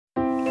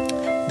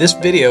This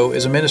video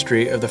is a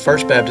ministry of the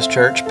First Baptist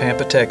Church,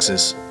 Pampa,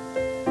 Texas.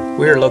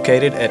 We are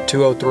located at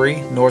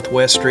 203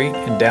 Northwest Street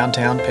in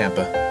downtown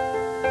Pampa.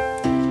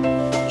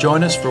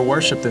 Join us for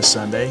worship this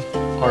Sunday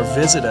or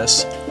visit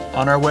us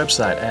on our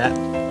website at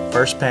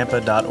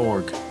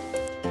firstpampa.org.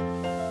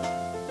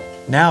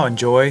 Now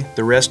enjoy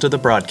the rest of the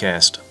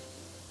broadcast.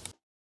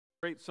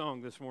 Great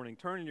song this morning.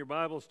 Turn in your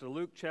Bibles to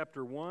Luke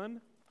chapter 1.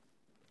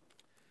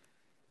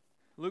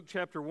 Luke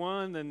chapter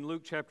 1, then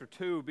Luke chapter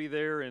 2 will be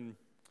there in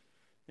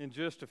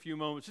just a few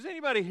moments. Is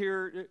anybody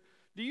here,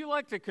 do you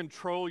like to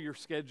control your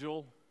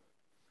schedule?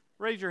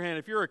 Raise your hand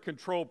if you're a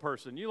control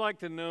person. You like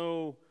to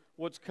know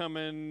what's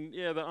coming.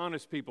 Yeah, the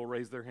honest people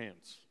raise their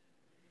hands.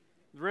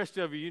 The rest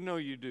of you, you know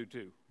you do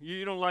too.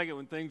 You don't like it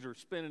when things are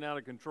spinning out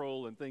of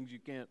control and things you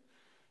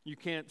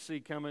can't see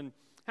coming.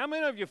 How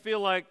many of you feel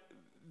like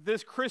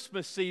this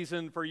Christmas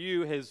season for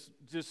you has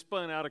just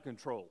spun out of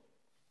control?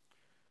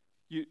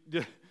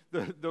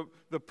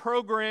 The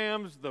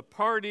programs, the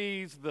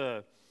parties,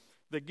 the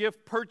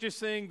gift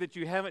purchasing that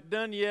you haven't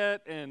done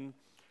yet, and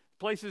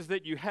places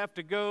that you have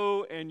to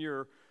go, and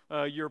your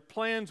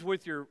plans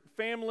with your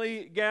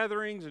family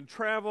gatherings and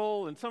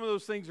travel, and some of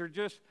those things they're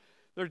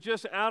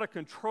just out of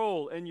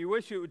control, and you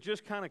wish it would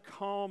just kind of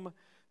calm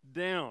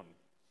down.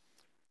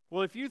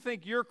 Well, if you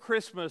think your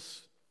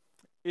Christmas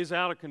is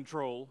out of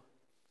control,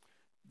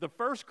 the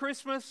first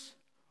Christmas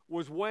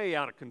was way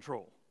out of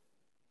control.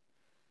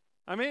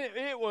 I mean,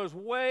 it was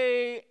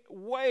way,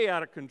 way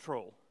out of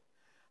control.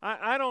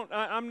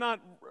 I'm not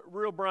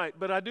real bright,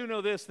 but I do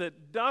know this,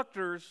 that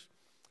doctors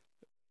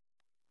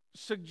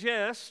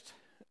suggest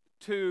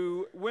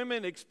to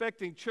women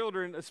expecting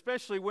children,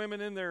 especially women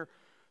in their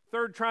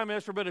third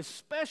trimester, but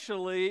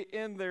especially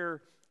in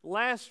their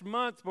last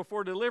month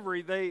before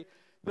delivery,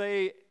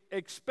 they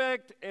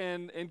expect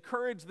and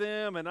encourage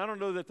them, and I don't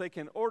know that they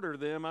can order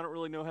them. I don't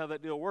really know how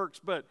that deal works,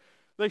 but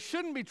they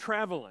shouldn't be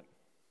traveling,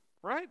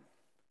 right?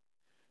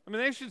 I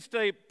mean, they should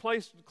stay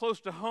close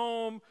to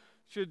home,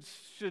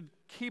 should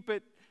keep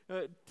it,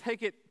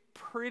 take it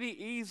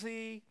pretty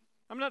easy.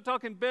 I'm not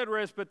talking bed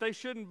rest, but they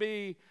shouldn't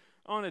be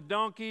on a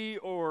donkey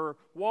or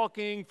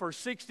walking for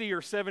 60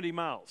 or 70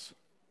 miles.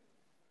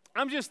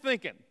 I'm just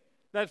thinking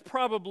that's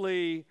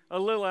probably a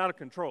little out of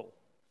control.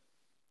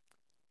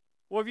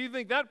 Well, if you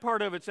think that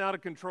part of it's out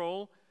of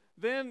control,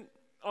 then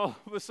all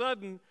of a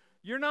sudden,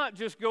 you're not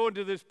just going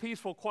to this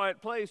peaceful, quiet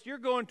place. You're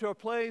going to a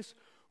place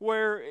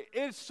where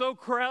it's so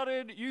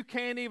crowded, you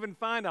can't even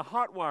find a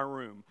hot wire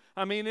room.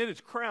 I mean, it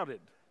is crowded.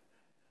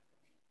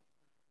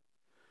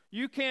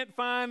 You can't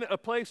find a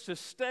place to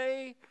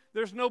stay.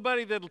 There's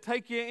nobody that'll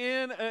take you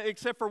in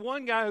except for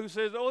one guy who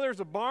says, oh, there's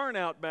a barn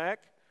out back.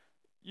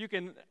 You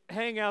can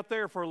hang out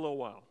there for a little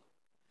while.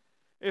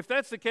 If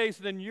that's the case,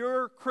 then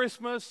your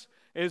Christmas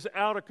is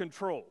out of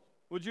control.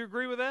 Would you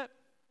agree with that?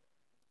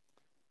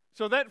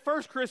 So that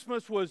first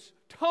Christmas was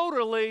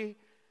totally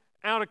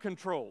out of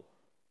control.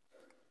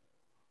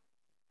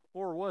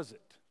 Or was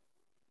it?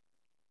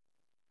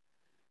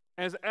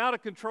 As out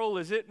of control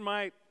as it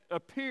might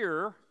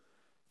appear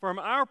from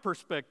our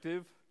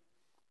perspective,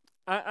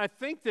 I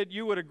think that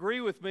you would agree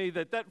with me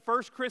that that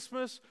first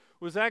Christmas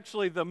was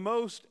actually the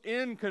most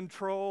in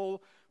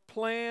control,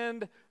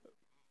 planned,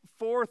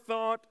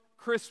 forethought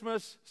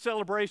Christmas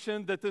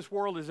celebration that this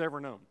world has ever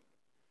known.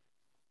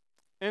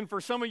 And for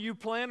some of you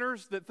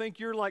planners that think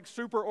you're like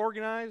super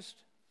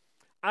organized,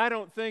 I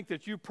don't think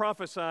that you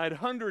prophesied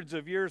hundreds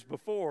of years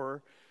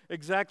before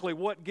exactly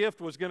what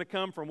gift was going to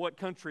come from what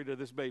country to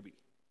this baby.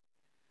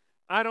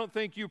 I don't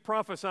think you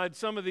prophesied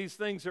some of these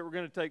things that were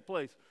going to take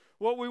place.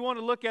 What we want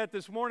to look at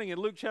this morning in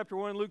Luke chapter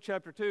 1, Luke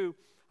chapter 2,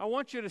 I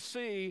want you to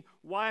see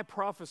why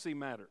prophecy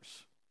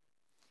matters.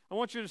 I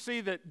want you to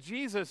see that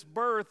Jesus'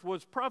 birth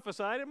was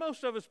prophesied, and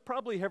most of us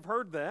probably have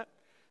heard that.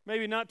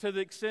 Maybe not to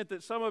the extent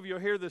that some of you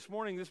are here this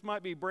morning. This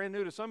might be brand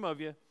new to some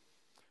of you.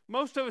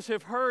 Most of us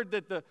have heard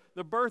that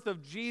the birth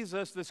of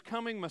Jesus, this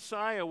coming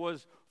Messiah,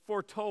 was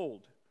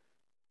foretold.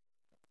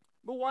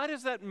 But why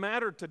does that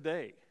matter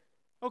today?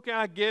 Okay,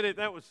 I get it.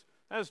 That was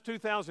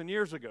 2,000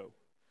 years ago.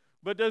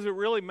 But does it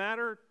really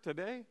matter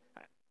today?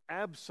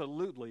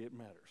 Absolutely it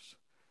matters.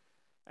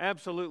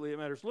 Absolutely it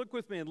matters. Look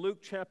with me in Luke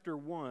chapter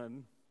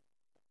 1.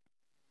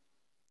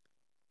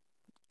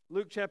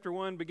 Luke chapter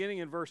 1, beginning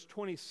in verse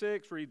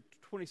 26, read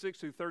 26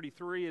 through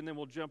 33, and then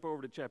we'll jump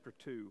over to chapter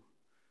 2.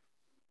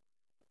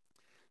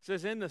 It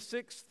says, in the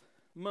 6th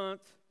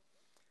month,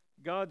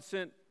 God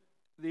sent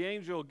the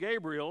angel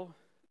Gabriel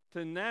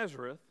to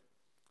Nazareth,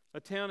 a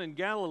town in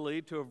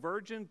Galilee, to a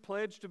virgin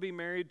pledged to be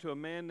married to a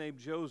man named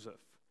Joseph,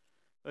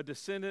 a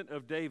descendant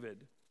of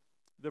David.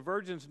 The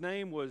virgin's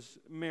name was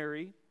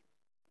Mary.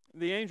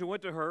 The angel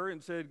went to her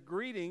and said,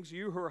 greetings,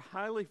 you who are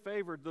highly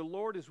favored, the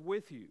Lord is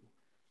with you.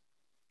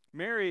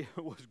 Mary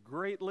was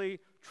greatly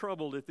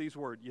troubled at these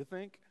words. You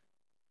think?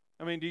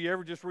 I mean, do you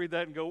ever just read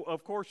that and go,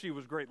 of course she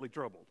was greatly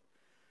troubled.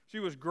 She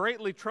was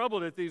greatly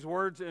troubled at these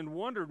words and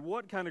wondered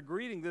what kind of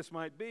greeting this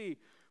might be.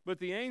 But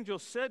the angel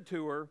said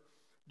to her,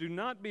 do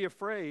not be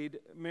afraid,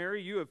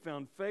 Mary, you have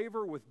found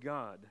favor with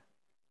God.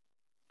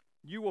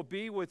 You will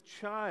be with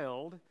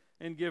child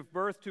and give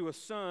birth to a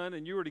son,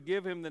 and you are to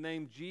give him the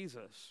name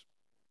Jesus.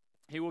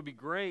 He will be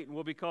great and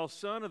will be called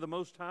Son of the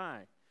Most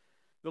High.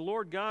 The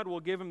Lord God will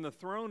give him the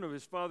throne of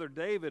his father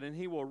David, and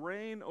he will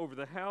reign over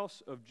the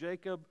house of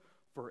Jacob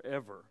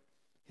forever.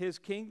 His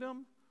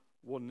kingdom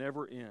will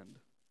never end.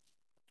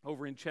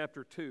 Over in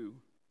chapter 2,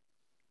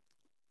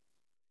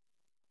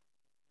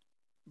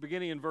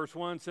 beginning in verse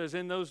 1, says,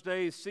 In those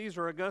days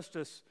Caesar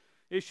Augustus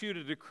issued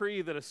a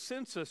decree that a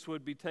census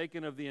would be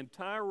taken of the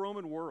entire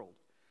Roman world.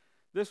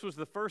 This was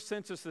the first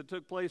census that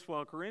took place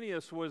while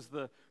Quirinius was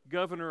the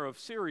governor of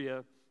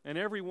Syria, and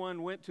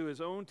everyone went to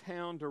his own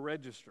town to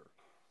register.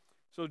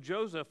 So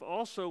Joseph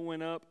also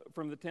went up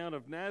from the town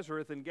of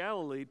Nazareth in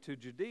Galilee to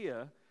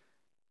Judea,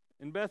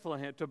 in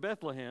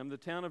Bethlehem, the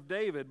town of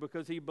David,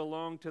 because he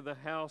belonged to the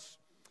house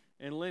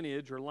and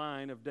lineage or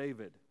line of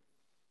David.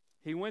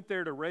 He went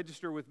there to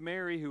register with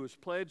Mary, who was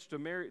pledged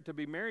to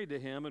be married to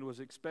him and was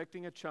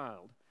expecting a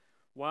child.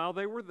 While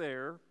they were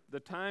there, the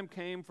time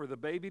came for the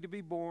baby to be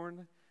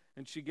born,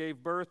 and she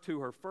gave birth to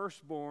her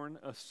firstborn,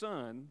 a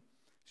son.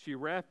 She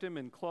wrapped him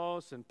in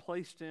cloths and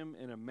placed him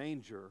in a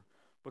manger,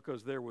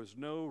 because there was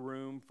no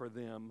room for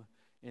them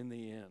in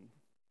the inn.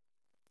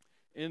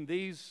 In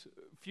these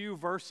few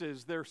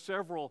verses, there are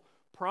several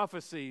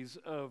prophecies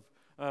of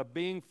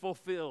being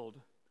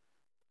fulfilled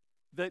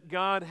that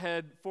God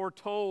had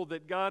foretold,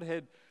 that God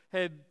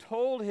had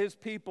told his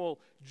people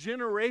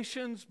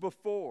generations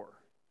before.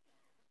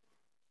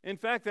 In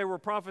fact, there were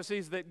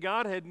prophecies that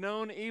God had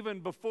known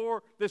even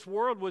before this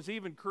world was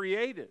even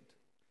created.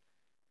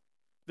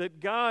 That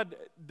God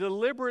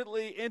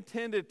deliberately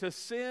intended to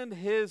send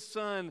his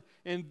Son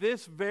in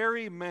this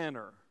very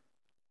manner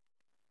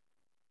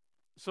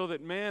so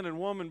that man and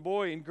woman,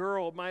 boy and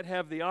girl might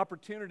have the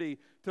opportunity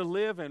to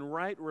live in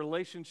right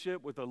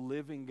relationship with a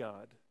living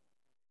God.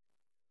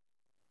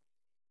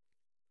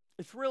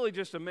 It's really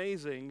just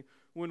amazing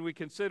when we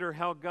consider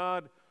how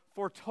God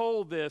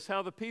foretold this,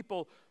 how the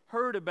people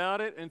heard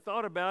about it and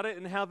thought about it,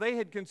 and how they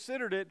had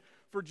considered it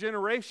for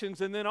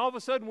generations, and then all of a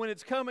sudden when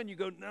it's coming, you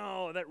go,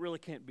 no, that really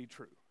can't be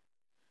true.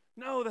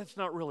 No, that's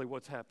not really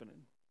what's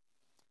happening.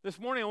 This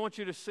morning I want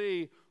you to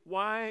see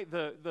why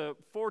the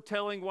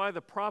foretelling, why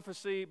the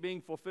prophecy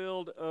being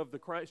fulfilled of the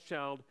Christ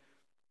child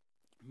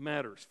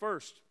matters.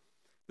 First,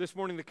 this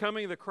morning the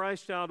coming of the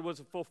Christ child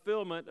was a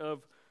fulfillment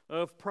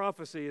of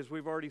prophecy, as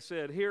we've already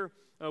said. Here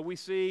we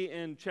see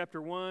in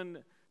chapter 1,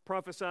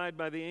 prophesied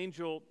by the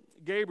angel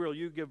Gabriel,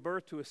 you give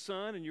birth to a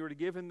son, and you are to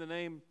give him the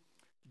name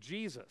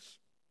Jesus.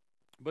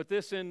 But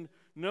this in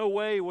no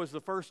way was the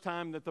first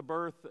time that the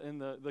birth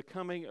and the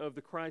coming of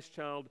the Christ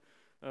child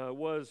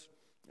was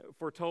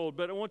foretold.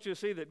 But I want you to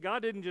see that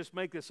God didn't just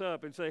make this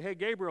up and say, hey,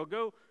 Gabriel,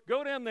 go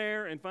down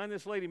there and find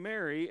this lady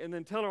Mary and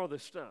then tell her all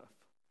this stuff.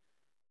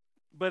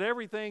 But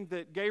everything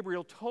that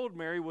Gabriel told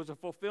Mary was a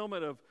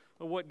fulfillment of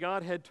what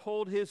God had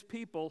told his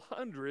people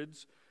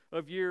hundreds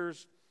of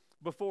years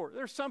before.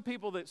 There's some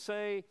people that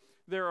say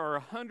there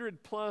are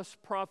 100+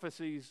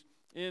 prophecies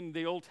in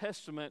the Old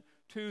Testament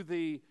to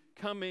the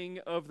coming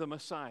of the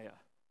Messiah.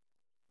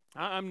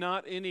 I'm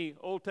not any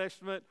Old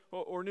Testament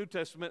or New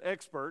Testament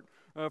expert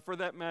for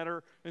that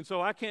matter, and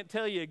so I can't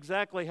tell you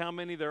exactly how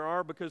many there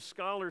are, because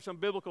some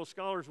biblical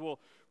scholars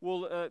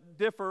will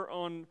differ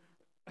on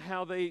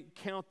how they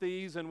count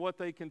these and what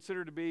they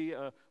consider to be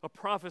a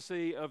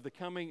prophecy of the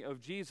coming of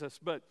Jesus.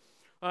 But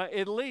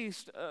at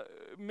least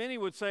many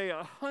would say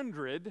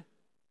 100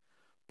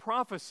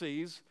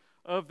 prophecies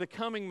of the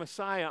coming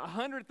Messiah,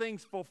 100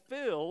 things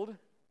fulfilled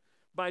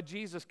by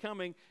Jesus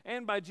coming,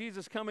 and by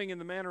Jesus coming in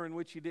the manner in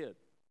which he did.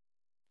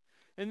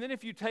 And then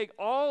if you take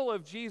all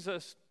of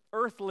Jesus'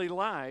 earthly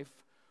life,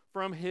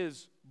 from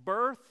his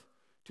birth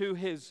to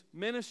his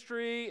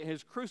ministry,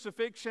 his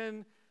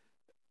crucifixion,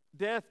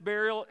 death,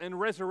 burial, and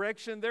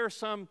resurrection, there are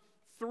some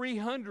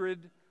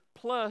 300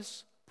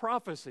 plus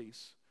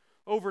prophecies.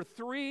 Over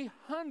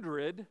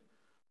 300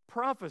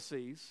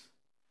 prophecies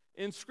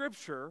in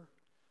Scripture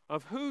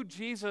of who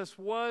Jesus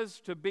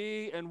was to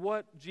be and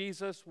what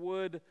Jesus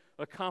would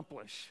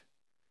accomplish.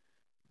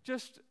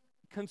 Just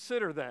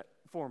consider that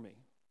for me.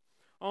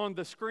 On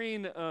the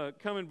screen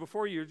coming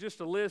before you,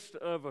 just a list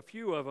of a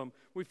few of them.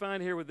 We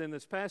find here within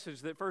this passage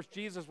that first,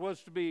 Jesus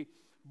was to be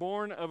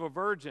born of a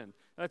virgin.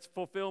 That's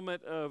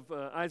fulfillment of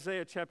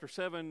Isaiah chapter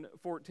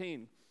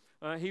 7:14.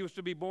 He was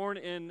to be born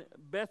in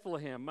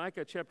Bethlehem,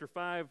 Micah chapter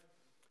 5,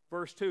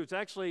 verse 2. It's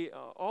actually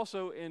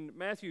also in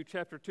Matthew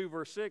chapter 2,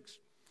 verse 6.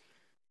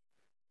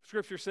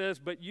 Scripture says,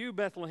 "But you,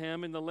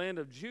 Bethlehem, in the land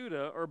of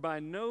Judah, are by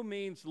no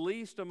means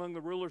least among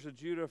the rulers of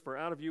Judah, for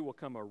out of you will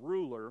come a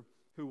ruler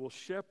who will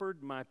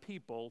shepherd my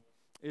people,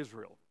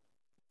 Israel."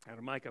 Out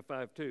of Micah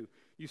 5:2.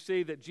 You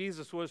see that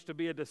Jesus was to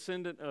be a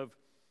descendant of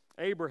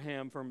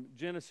Abraham from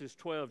Genesis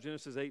 12,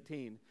 Genesis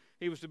 18.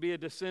 He was to be a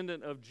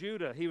descendant of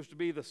Judah. He was to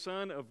be the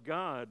Son of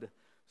God,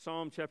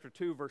 Psalm chapter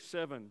 2, verse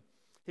 7.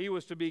 He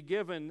was to be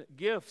given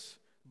gifts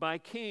by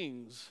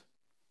kings,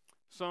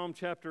 Psalm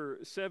chapter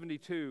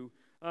 72.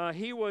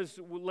 He was,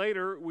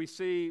 later we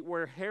see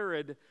where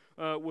Herod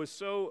was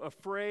so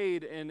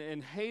afraid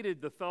and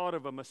hated the thought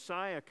of a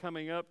Messiah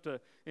coming up to,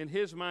 in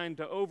his mind,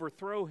 to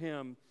overthrow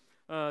him.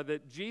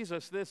 that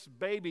Jesus, this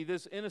baby,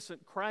 this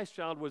innocent Christ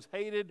child, was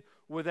hated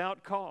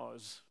without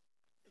cause.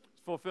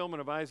 It's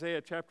fulfillment of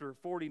Isaiah chapter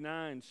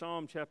 49,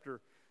 Psalm chapter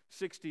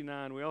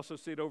 69. We also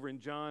see it over in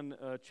John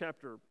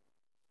chapter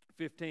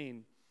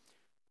 15.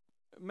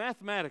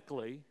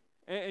 Mathematically,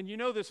 and you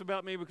know this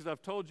about me because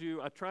I've told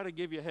you, I try to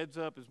give you a heads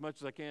up as much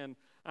as I can,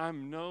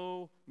 I'm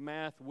no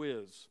math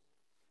whiz.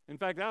 In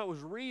fact, I was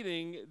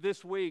reading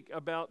this week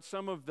about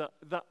some of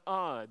the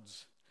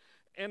odds.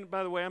 And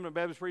by the way, I'm a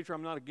Baptist preacher,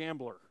 I'm not a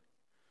gambler.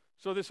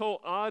 So this whole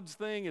odds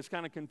thing is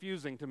kind of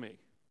confusing to me.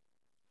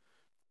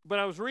 But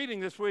I was reading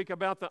this week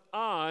about the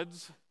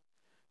odds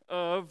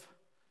of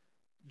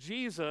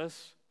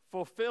Jesus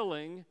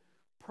fulfilling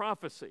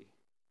prophecy.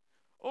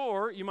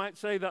 Or you might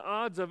say the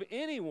odds of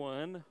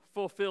anyone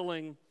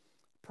fulfilling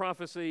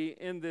prophecy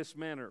in this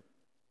manner.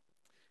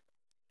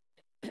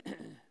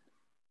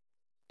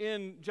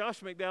 In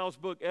Josh McDowell's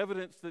book,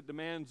 Evidence That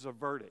Demands a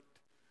Verdict,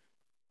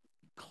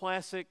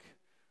 classic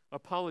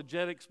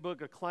apologetics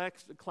book, a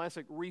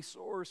classic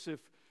resource.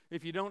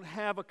 If you don't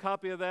have a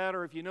copy of that,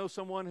 or if you know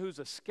someone who's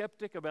a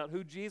skeptic about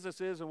who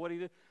Jesus is and what he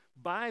did,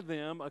 buy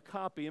them a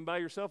copy and buy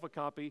yourself a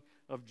copy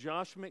of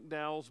Josh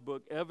McDowell's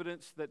book,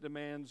 Evidence That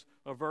Demands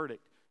a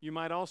Verdict. You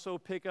might also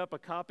pick up a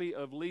copy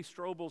of Lee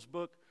Strobel's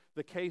book,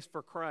 The Case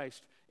for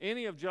Christ.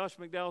 Any of Josh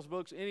McDowell's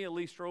books, any of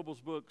Lee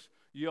Strobel's books,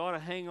 you ought to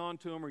hang on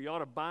to them, or you ought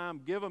to buy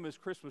them, give them as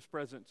Christmas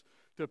presents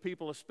to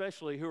people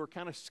especially who are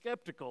kind of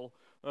skeptical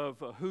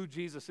of who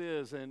Jesus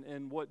is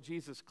and what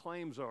Jesus'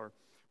 claims are.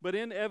 But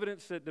in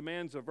Evidence That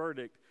Demands a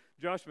Verdict,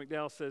 Josh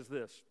McDowell says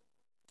this.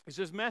 He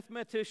says,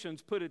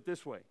 mathematicians put it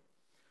this way: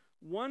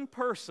 one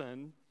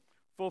person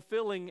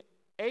fulfilling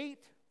 8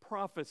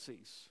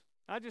 prophecies.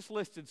 I just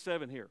listed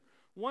 7 here.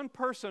 One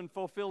person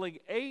fulfilling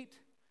 8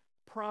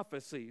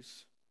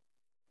 prophecies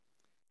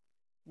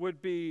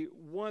would be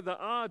the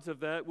odds of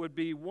that would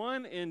be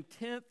 1 in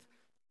 10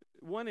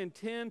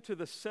 to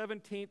the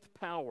 17th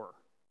power.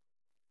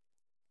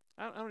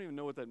 I don't even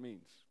know what that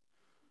means.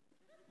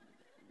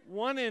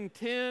 1 in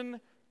 10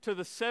 to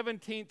the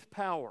 17th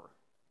power.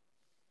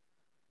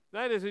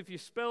 That is, if you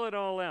spell it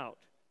all out.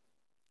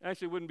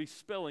 Actually, it wouldn't be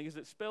spelling. Is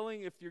it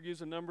spelling? If you're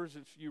using numbers,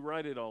 you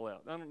write it all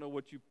out. I don't know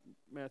what you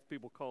math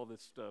people call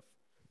this stuff.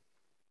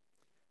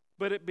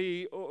 But it'd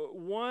be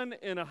 1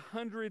 in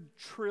 100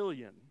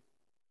 trillion.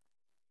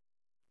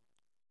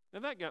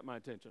 Now that got my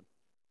attention.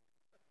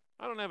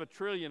 I don't have a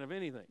trillion of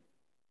anything.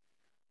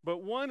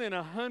 But 1 in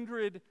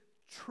 100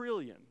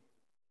 trillion.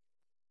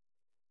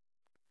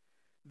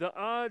 The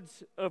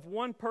odds of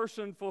one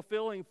person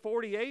fulfilling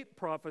 48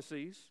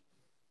 prophecies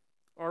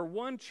are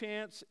 1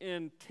 chance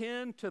in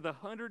 10 to the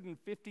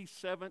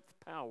 157th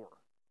power.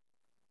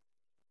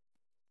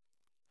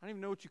 I don't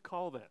even know what you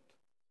call that.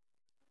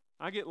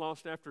 I get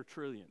lost after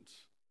trillions.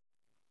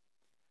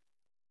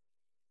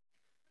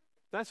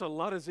 That's a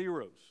lot of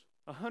zeros.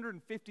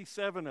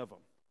 157 of them.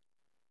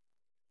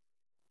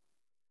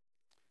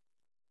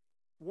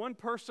 One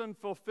person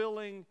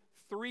fulfilling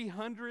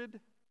 300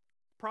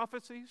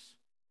 prophecies?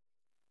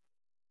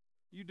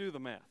 You do the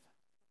math.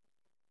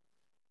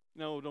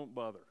 No, don't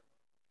bother.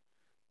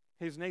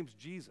 His name's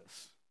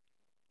Jesus.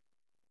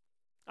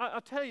 I'll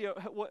tell you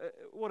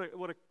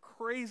what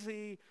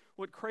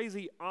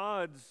crazy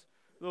odds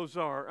those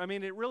are. I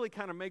mean, it really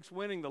kind of makes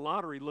winning the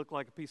lottery look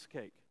like a piece of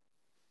cake.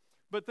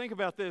 But think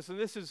about this, and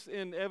this is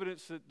in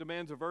Evidence That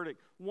Demands a Verdict.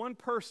 One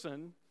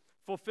person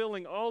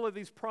fulfilling all of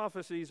these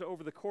prophecies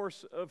over the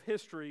course of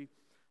history,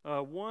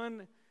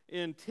 1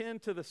 in 10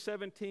 to the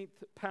 17th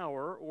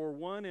power, or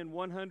 1 in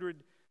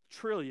 100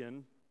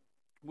 trillion,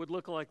 would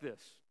look like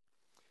this.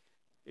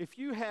 If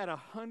you had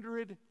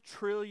 100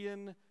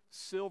 trillion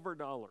silver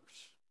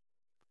dollars,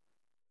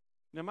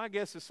 now my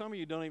guess is some of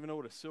you don't even know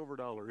what a silver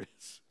dollar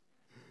is.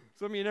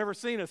 Some of you never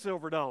seen a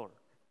silver dollar.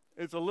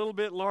 It's a little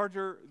bit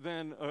larger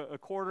than a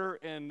quarter,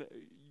 and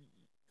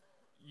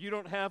you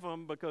don't have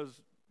them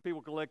because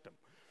people collect them.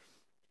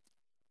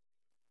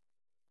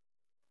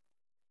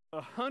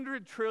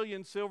 100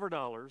 trillion silver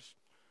dollars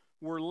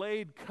were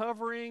laid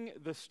covering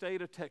the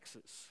state of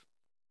Texas.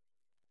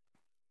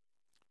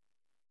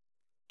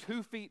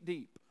 2 feet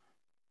deep.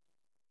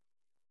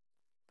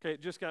 Okay,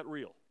 it just got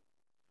real.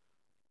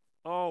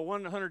 Oh,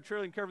 100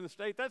 trillion covering the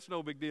state, that's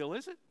no big deal,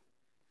 is it?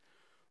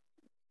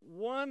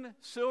 1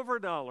 silver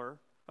dollar,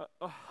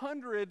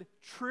 100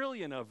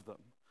 trillion of them,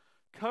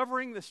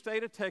 covering the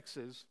state of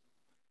Texas,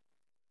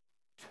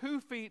 2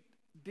 feet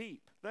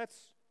deep.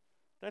 That's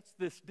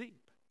this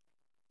deep.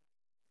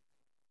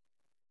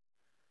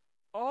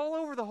 All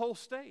over the whole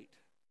state.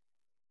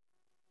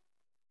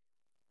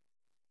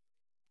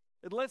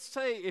 And let's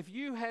say if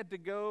you had to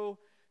go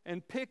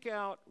and pick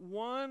out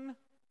one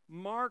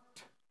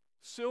marked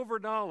silver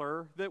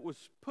dollar that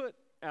was put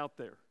out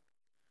there,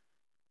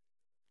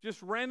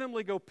 just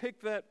randomly go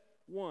pick that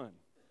one.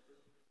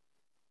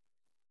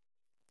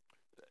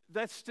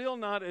 That's still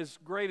not as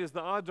great as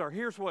the odds are.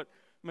 Here's what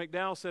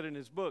McDowell said in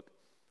his book.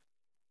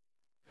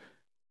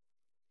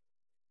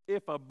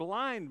 If a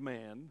blind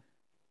man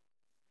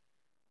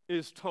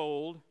is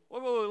told,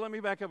 whoa, let me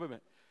back up a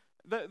minute.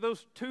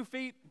 Those 2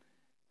 feet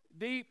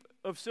deep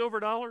of silver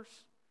dollars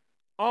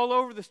all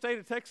over the state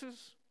of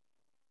Texas?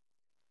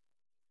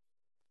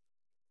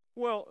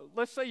 Well,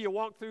 let's say you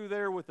walk through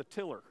there with a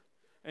tiller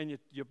and you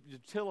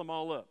till them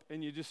all up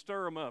and you just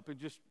stir them up and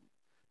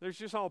there's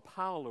just all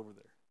piled over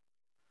there.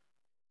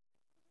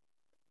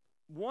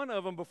 One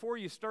of them, before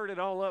you stirred it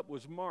all up,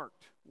 was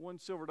marked,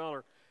 $1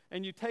 silver.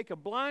 And you take a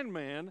blind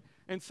man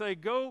and say,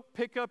 go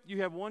pick up,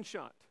 you have one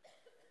shot.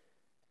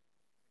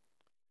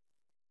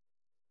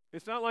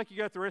 It's not like you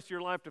got the rest of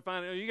your life to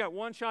find it. You got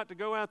one shot to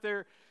go out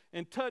there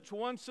and touch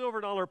 $1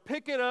 silver,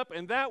 pick it up,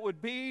 and that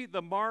would be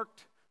the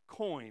marked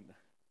coin.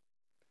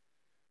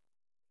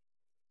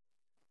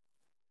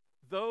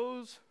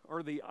 Those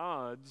are the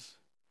odds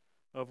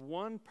of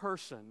one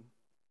person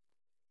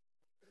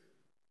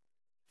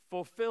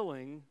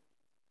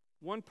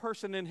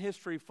in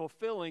history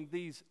fulfilling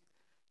these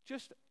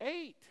just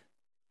 8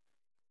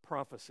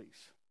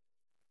 prophecies.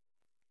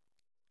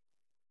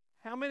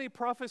 How many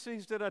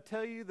prophecies did I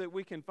tell you that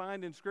we can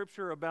find in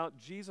Scripture about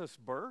Jesus'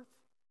 birth?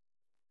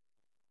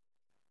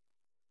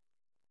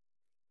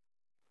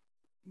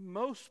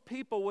 Most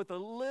people with a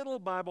little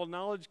Bible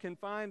knowledge can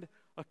find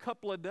a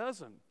couple of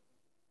dozen.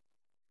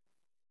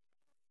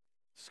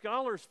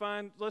 Scholars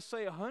find, let's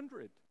say,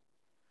 100.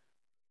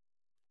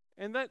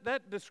 And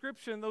that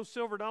description, those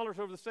silver dollars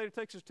over the state of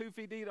Texas, 2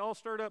 feet deep, all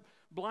stirred up,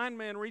 blind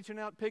man reaching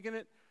out, picking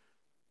it,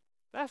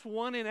 that's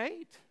 1 in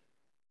 8.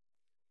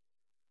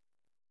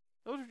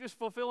 Those are just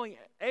fulfilling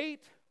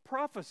 8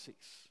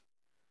 prophecies.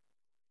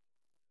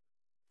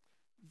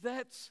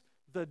 That's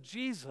the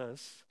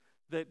Jesus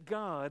that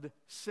God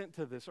sent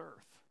to this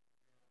earth.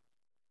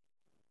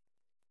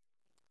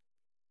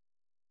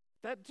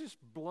 That just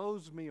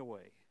blows me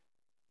away.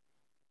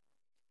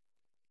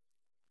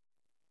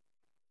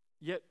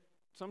 Yet,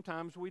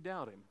 sometimes we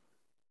doubt him.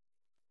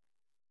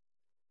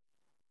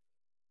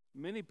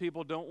 Many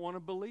people don't want to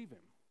believe him.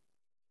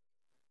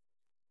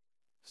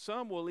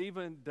 Some will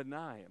even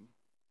deny him.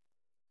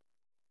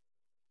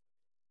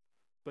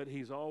 But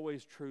he's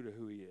always true to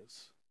who he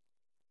is.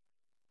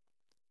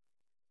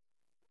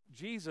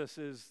 Jesus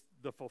is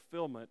the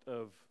fulfillment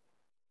of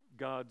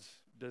God's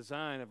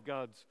design, of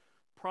God's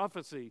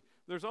prophecy.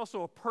 There's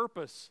also a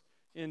purpose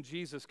in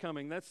Jesus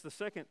coming. That's the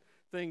second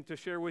thing to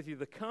share with you.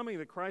 The coming of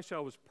the Christ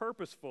child was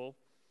purposeful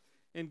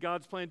in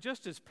God's plan.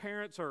 Just as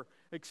parents are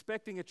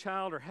expecting a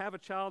child or have a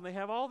child, and they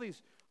have all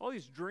these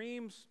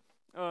dreams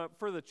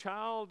for the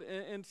child,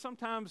 and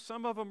sometimes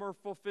some of them are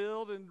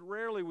fulfilled, and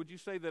rarely would you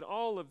say that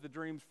all of the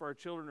dreams for our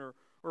children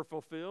are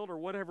fulfilled, or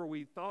whatever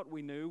we thought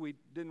we knew, we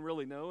didn't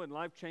really know, and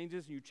life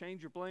changes, and you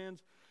change your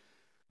plans.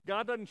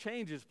 God doesn't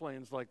change his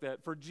plans like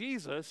that. For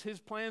Jesus, his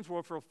plans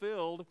were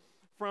fulfilled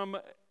from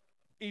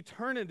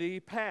eternity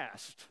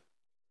past.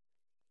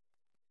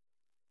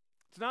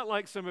 It's not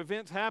like some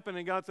events happened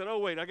and God said, oh,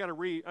 wait, I got to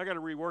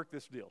rework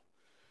this deal.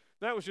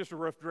 That was just a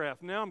rough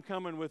draft. Now I'm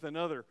coming with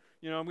another.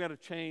 I'm going to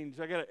change.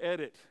 I got to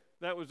edit.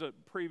 That was a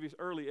previous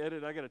early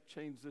edit. I got to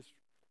change this.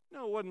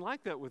 No, it wasn't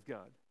like that with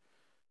God.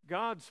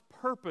 God's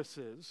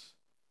purposes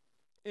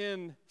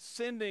in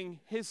sending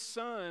his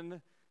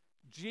son,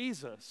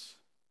 Jesus,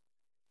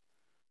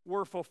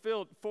 were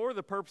fulfilled for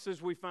the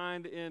purposes we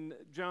find in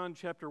John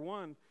chapter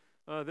 1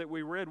 that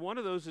we read. One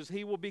of those is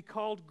he will be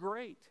called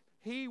great.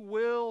 He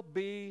will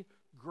be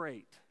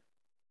great.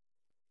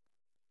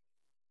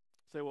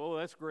 Say, well,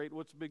 that's great.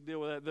 What's the big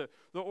deal with that?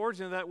 The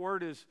origin of that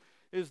word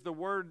is the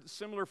word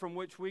similar from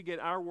which we get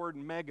our word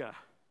mega.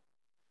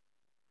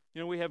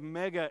 We have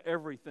mega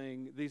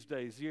everything these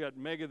days. You got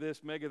mega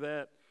this, mega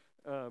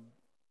that.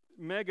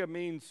 Mega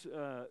means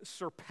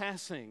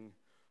surpassing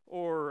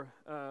or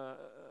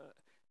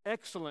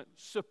excellent,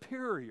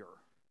 superior.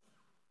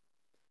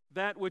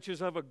 That which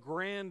is of a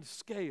grand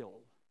scale.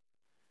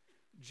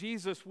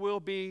 Jesus will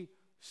be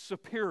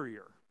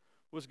superior,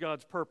 was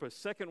God's purpose.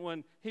 Second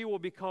one, he will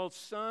be called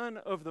Son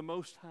of the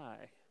Most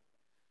High.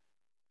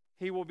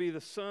 He will be the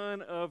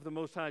Son of the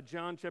Most High.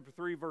 John chapter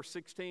 3, verse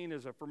 16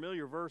 is a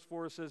familiar verse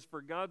for us. It says,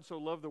 for God so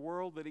loved the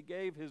world that he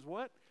gave his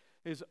what?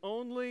 His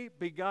only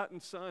begotten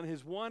Son,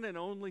 his one and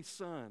only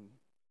Son,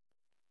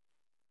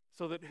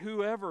 so that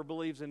whoever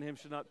believes in him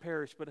should not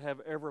perish but have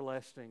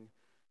everlasting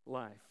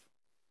life.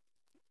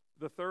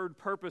 The third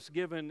purpose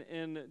given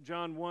in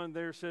John 1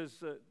 there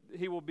says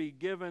he will be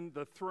given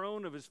the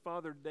throne of his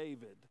father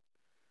David.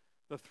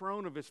 The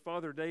throne of his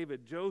father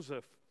David.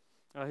 Joseph,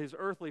 his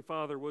earthly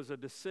father, was a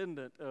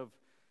descendant of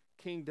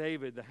King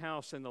David, the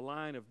house and the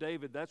line of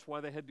David. That's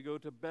why they had to go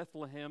to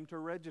Bethlehem to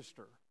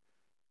register.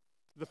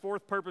 The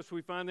fourth purpose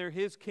we find there,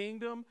 his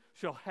kingdom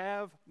shall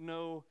have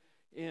no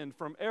end.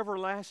 From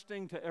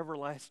everlasting to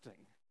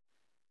everlasting,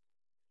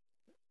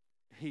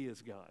 he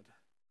is God.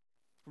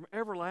 From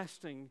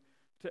everlasting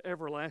to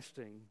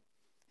everlasting,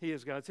 he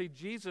is God. See,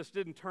 Jesus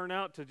didn't turn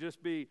out to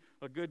just be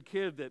a good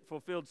kid that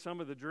fulfilled some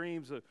of the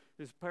dreams of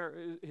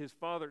his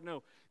father.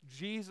 No,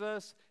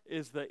 Jesus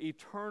is the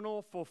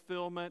eternal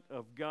fulfillment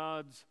of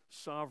God's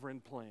sovereign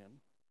plan.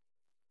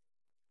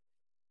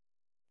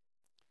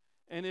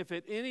 And if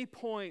at any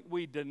point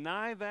we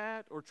deny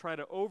that or try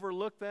to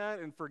overlook that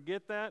and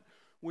forget that,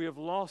 we have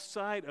lost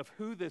sight of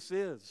who this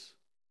is.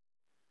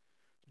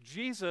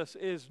 Jesus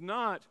is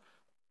not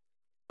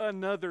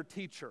another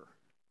teacher.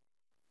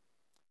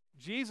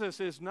 Jesus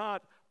is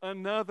not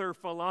another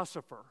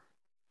philosopher.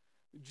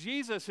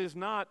 Jesus is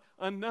not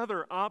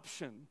another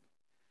option.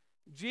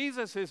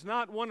 Jesus is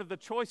not one of the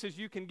choices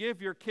you can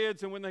give your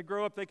kids, and when they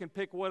grow up, they can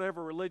pick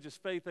whatever religious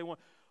faith they want.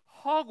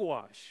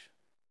 Hogwash.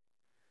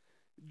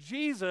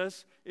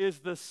 Jesus is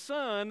the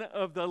Son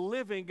of the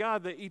living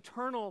God, the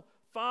eternal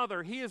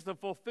Father. He is the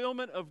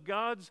fulfillment of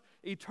God's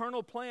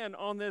eternal plan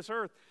on this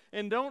earth.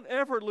 And don't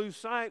ever lose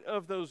sight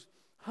of those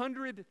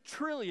 100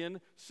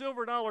 trillion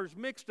silver dollars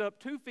mixed up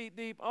 2 feet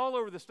deep all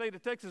over the state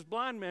of Texas.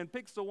 Blind man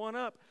picks the one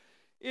up.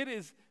 It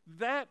is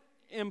that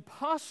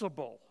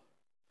impossible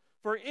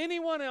for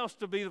anyone else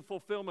to be the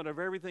fulfillment of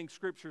everything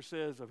Scripture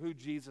says of who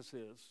Jesus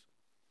is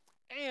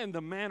and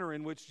the manner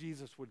in which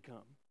Jesus would come.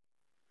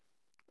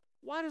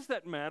 Why does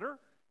that matter?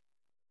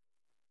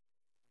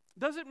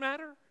 Does it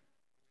matter?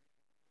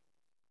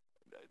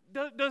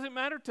 Does it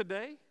matter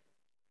today?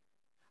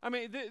 I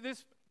mean,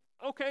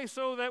 okay,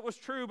 so that was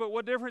true, but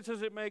what difference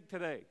does it make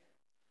today?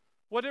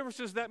 What difference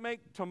does that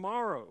make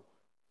tomorrow?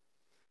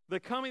 The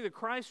coming of the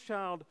Christ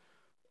child,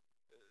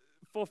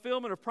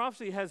 fulfillment of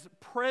prophecy, has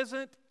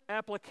present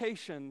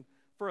application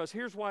for us.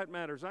 Here's why it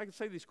matters. I can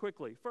say these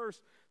quickly.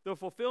 First, the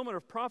fulfillment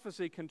of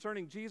prophecy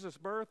concerning Jesus'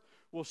 birth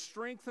will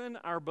strengthen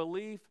our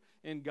belief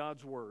in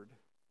God's Word.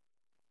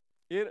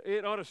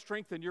 It ought to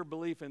strengthen your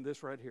belief in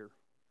this right here.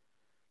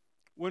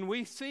 When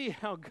we see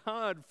how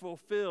God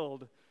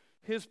fulfilled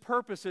His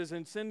purposes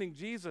in sending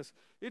Jesus,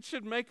 it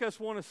should make us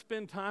want to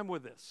spend time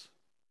with this.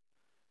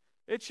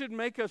 It should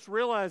make us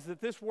realize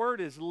that this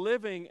Word is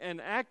living and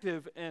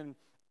active and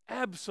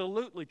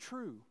absolutely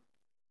true.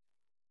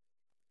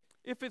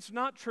 If it's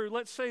not true,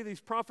 let's say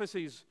these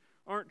prophecies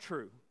aren't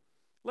true.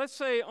 Let's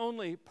say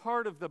only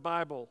part of the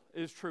Bible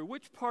is true.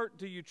 Which part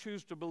do you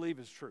choose to believe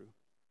is true?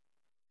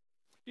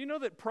 Do you know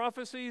that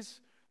prophecies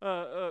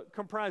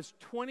comprise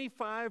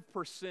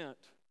 25%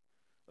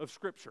 of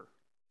Scripture?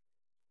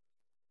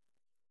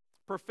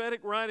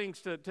 Prophetic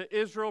writings to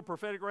Israel,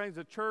 prophetic writings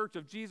to the church,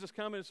 of Jesus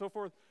coming and so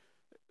forth,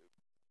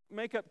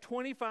 make up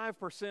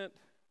 25%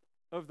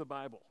 of the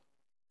Bible.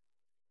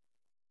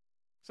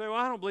 Say, well,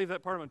 I don't believe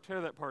that part. I'm going to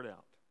tear that part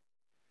out.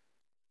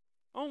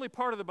 Only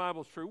part of the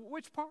Bible is true.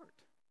 Which part?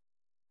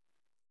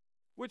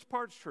 Which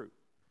part's true?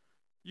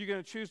 You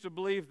going to choose to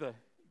believe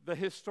the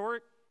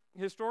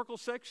historical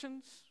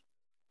sections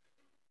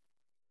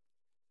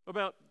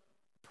about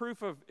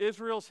proof of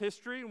Israel's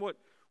history and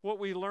what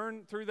we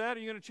learn through that? Are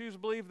you going to choose to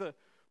believe the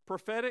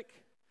prophetic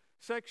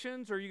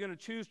sections? Or are you going to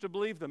choose to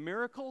believe the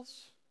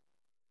miracles?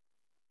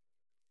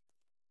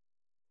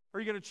 Are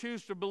you going to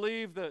choose to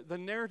believe the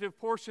narrative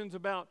portions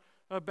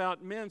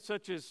about men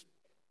such as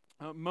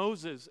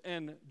Moses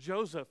and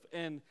Joseph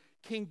and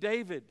King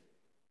David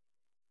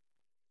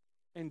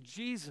and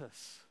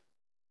Jesus?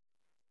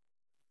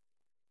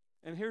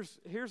 And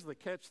here's the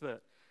catch: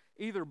 that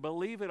either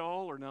believe it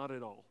all or not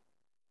at all.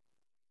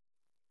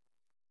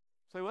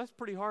 Say, well, that's a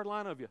pretty hard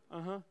line of you.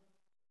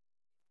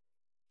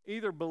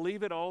 Either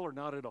believe it all or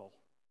not at all.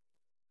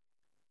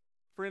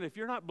 Friend, if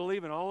you're not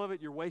believing all of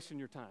it, you're wasting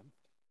your time.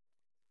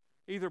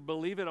 Either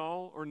believe it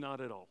all or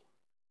not at all.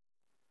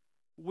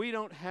 We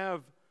don't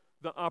have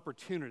the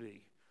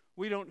opportunity.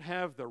 We don't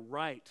have the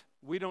right.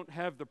 We don't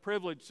have the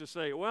privilege to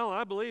say, well,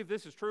 I believe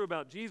this is true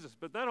about Jesus,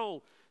 but that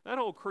whole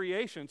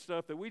creation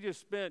stuff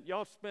that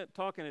y'all spent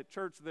talking at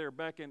church there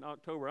back in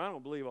October, I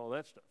don't believe all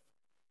that stuff.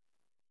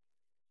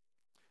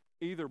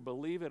 Either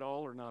believe it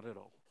all or not at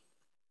all.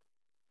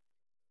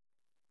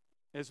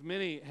 As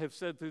many have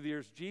said through the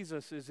years,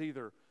 Jesus is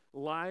either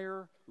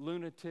liar,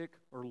 lunatic,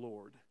 or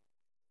Lord.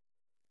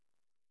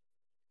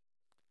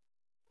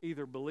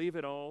 Either believe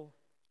it all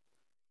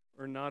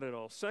or not at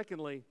all.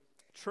 Secondly,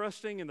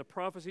 trusting in the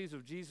prophecies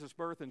of Jesus'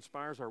 birth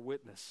inspires our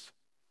witness.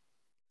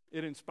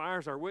 It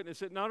inspires our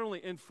witness. It not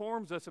only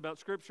informs us about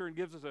Scripture and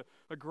gives us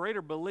a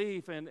greater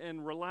belief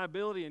and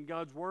reliability in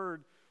God's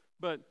Word,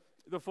 but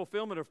the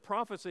fulfillment of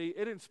prophecy,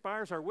 it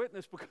inspires our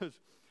witness, because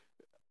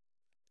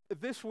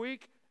this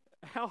week,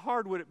 how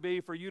hard would it be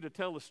for you to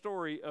tell a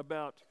story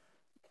about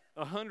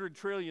 100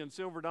 trillion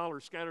silver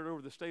dollars scattered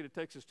over the state of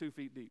Texas 2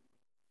 feet deep?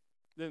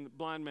 Then the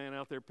blind man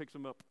out there picks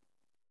them up.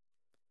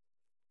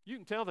 You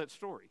can tell that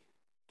story,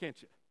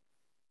 can't you?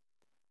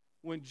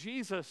 When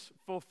Jesus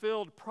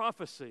fulfilled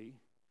prophecy,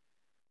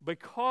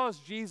 because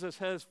Jesus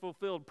has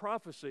fulfilled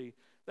prophecy,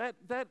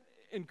 that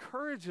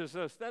encourages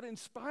us, that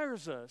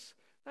inspires us.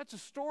 That's a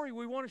story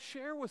we want to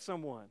share with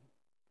someone.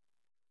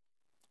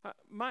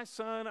 My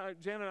son,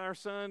 Janet, our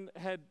son,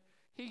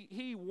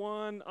 he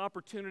won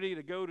opportunity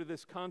to go to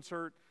this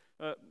concert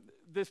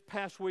this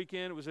past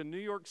weekend. It was in New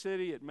York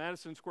City at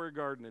Madison Square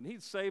Garden, and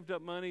he'd saved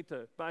up money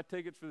to buy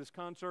tickets for this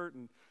concert,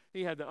 and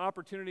he had the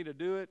opportunity to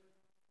do it.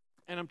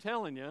 And I'm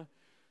telling you,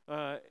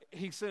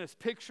 he sent us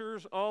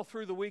pictures all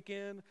through the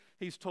weekend.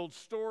 He's told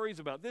stories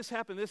about this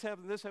happened, this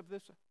happened, this happened,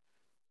 this happened.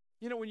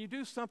 You know, when you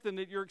do something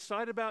that you're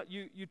excited about,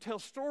 you tell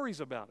stories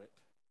about it.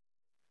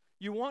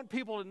 You want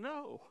people to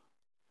know.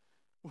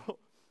 Well,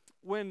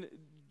 when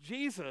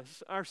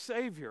Jesus, our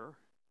Savior,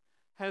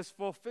 has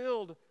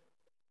fulfilled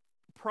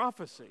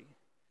prophecy,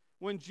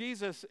 when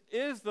Jesus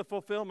is the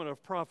fulfillment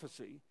of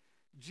prophecy,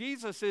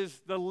 Jesus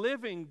is the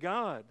living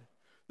God.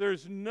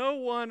 There's no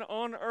one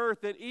on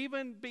earth that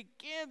even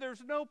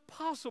there's no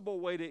possible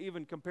way to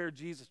even compare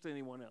Jesus to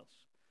anyone else.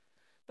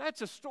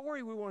 That's a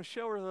story we want to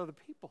share with other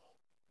people.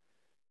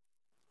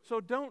 So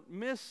don't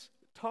miss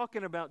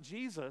talking about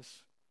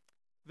Jesus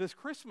this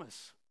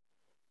Christmas.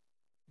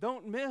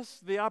 Don't miss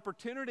the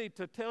opportunity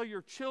to tell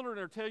your children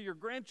or tell your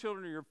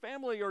grandchildren or your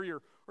family or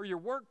your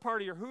work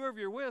party or whoever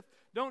you're with.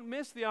 Don't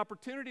miss the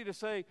opportunity to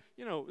say,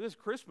 this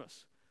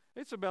Christmas,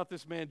 it's about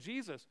this man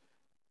Jesus.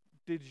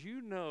 Did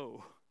you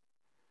know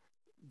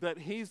that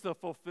he's the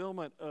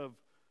fulfillment of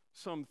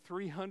some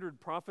 300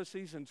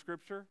 prophecies in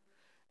Scripture?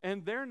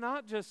 And they're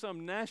not just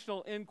some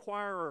National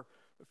Enquirer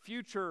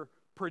future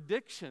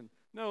prediction.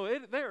 No,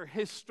 they're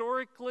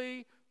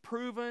historically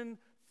proven,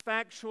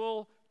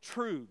 factual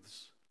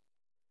truths.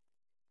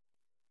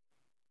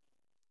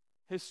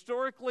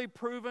 Historically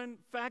proven,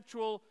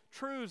 factual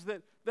truths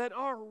that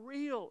are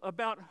real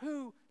about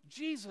who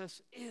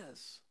Jesus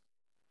is.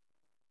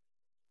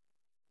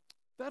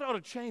 That ought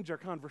to change our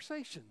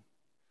conversation.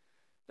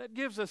 That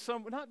gives us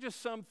not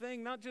just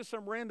something, not just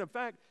some random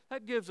fact,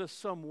 that gives us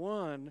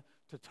someone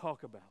to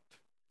talk about.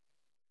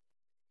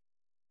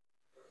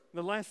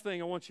 The last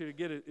thing I want you to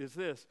get is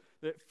this,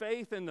 that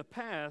faith in the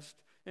past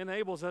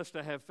enables us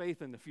to have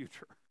faith in the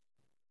future.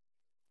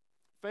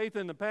 Faith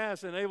in the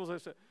past enables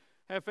us to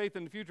have faith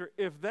in the future.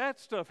 If that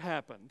stuff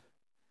happened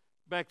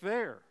back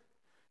there,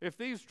 if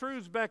these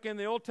truths back in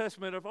the Old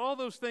Testament, if all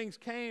those things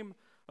came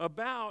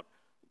about,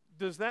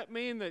 does that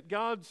mean that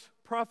God's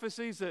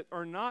prophecies that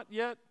have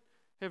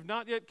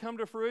not yet come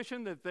to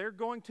fruition, that they're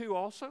going to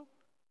also?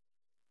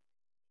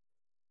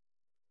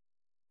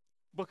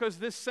 Because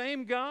this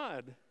same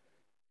God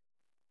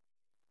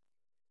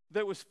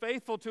that was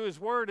faithful to his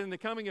word in the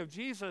coming of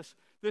Jesus,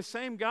 this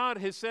same God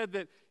has said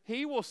that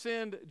he will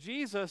send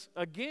Jesus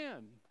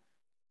again.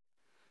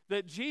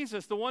 That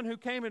Jesus, the one who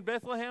came in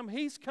Bethlehem,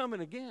 he's coming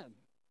again.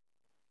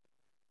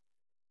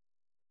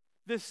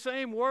 This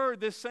same word,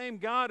 this same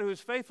God who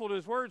is faithful to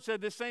his word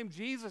said this same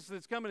Jesus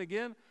that's coming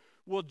again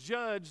will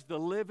judge the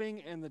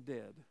living and the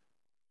dead.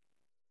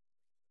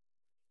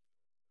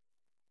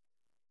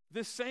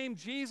 This same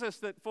Jesus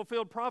that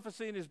fulfilled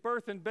prophecy in his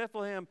birth in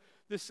Bethlehem,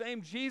 this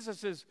same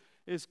Jesus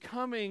is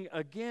coming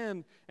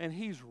again, and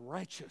he's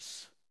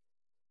righteous.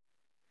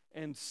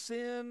 And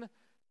sin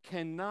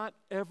cannot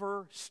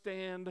ever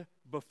stand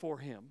before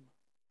him.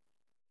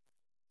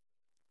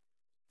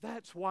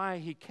 That's why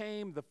he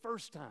came the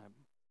first time.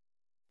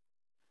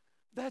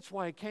 That's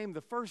why he came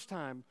the first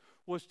time,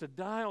 was to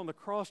die on the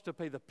cross to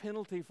pay the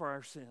penalty for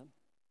our sin.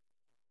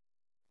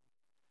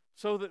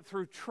 So that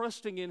through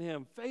trusting in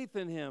him, faith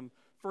in him,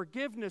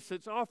 forgiveness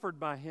that's offered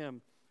by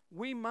him,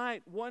 we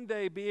might one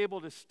day be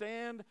able to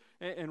stand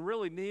and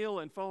really kneel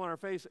and fall on our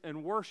face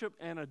and worship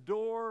and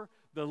adore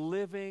the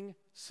living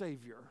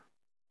Savior,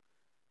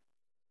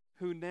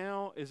 who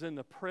now is in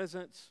the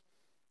presence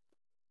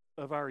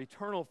of our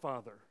eternal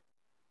Father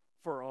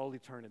for all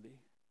eternity.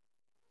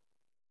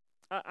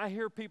 I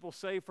hear people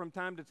say from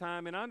time to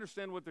time, and I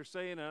understand what they're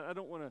saying. I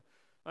don't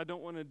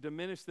want to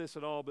diminish this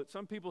at all, but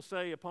some people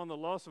say upon the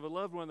loss of a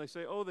loved one, they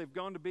say, oh, they've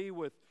gone to be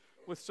with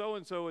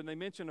so-and-so, and they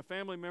mention a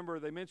family member,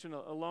 they mention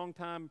a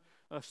long-time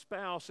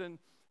spouse, and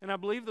I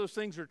believe those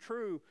things are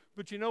true.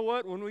 But you know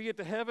what? When we get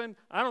to heaven,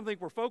 I don't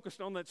think we're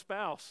focused on that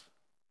spouse.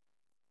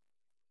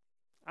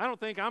 I don't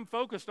think I'm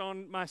focused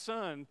on my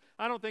son.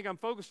 I don't think I'm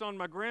focused on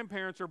my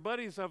grandparents or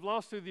buddies I've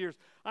lost through the years.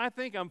 I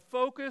think I'm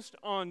focused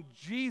on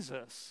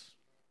Jesus.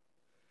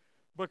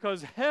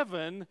 Because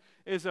heaven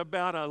is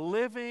about a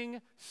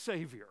living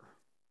Savior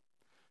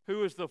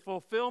who is the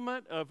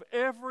fulfillment of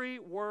every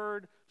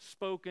word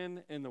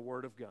spoken in the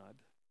Word of God.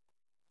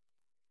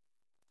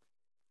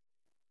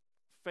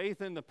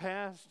 Faith in the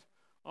past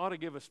ought to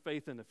give us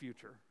faith in the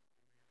future.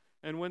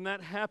 And when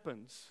that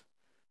happens,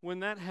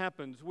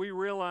 we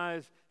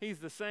realize he's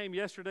the same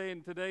yesterday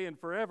and today and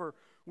forever.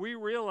 We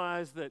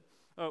realize that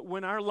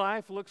when our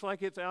life looks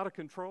like it's out of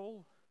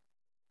control,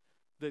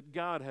 that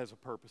God has a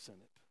purpose in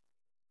it.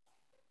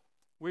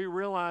 We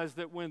realize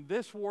that when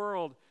this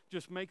world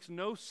just makes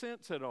no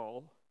sense at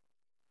all,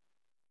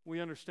 we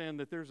understand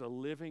that there's a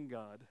living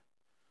God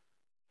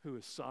who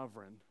is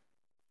sovereign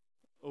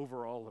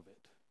over all of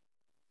it,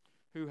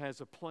 who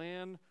has a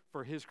plan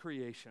for his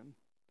creation,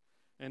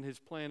 and his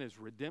plan is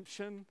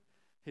redemption,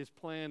 his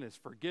plan is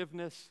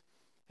forgiveness,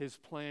 his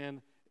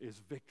plan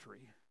is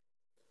victory.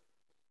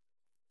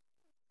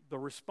 The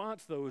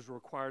response, though, is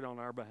required on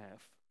our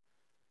behalf.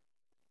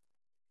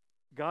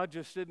 God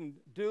just didn't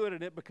do it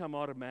and it become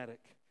automatic.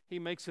 He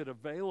makes it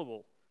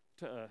available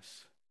to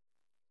us.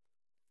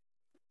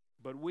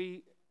 But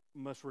we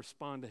must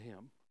respond to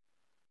him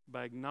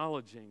by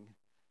acknowledging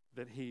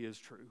that he is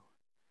true.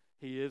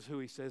 He is who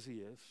he says he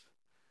is.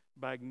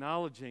 By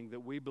acknowledging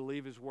that we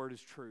believe his word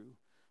is true.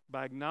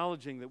 By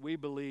acknowledging that we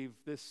believe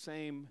this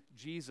same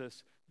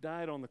Jesus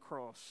died on the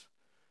cross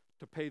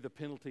to pay the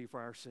penalty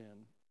for our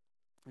sin.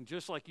 And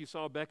just like you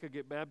saw Becca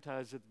get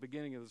baptized at the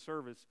beginning of the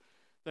service,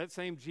 That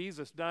same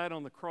Jesus died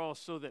on the cross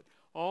so that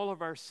all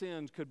of our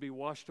sins could be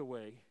washed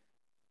away.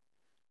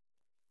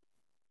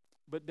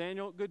 But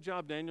Daniel, good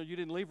job, Daniel. You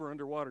didn't leave her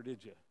underwater,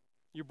 did you?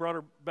 You brought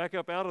her back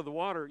up out of the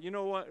water. You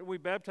know what? We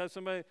baptize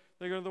somebody,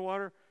 they go into the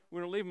water.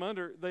 We don't leave them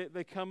under.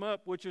 They come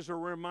up, which is a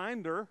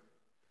reminder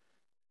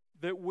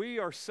that we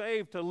are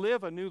saved to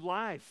live a new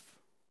life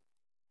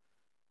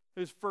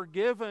as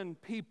forgiven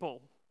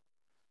people,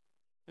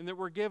 and that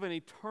we're given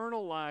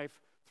eternal life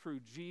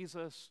through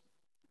Jesus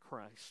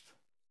Christ.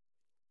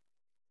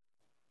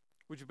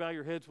 Would you bow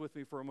your heads with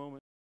me for a moment?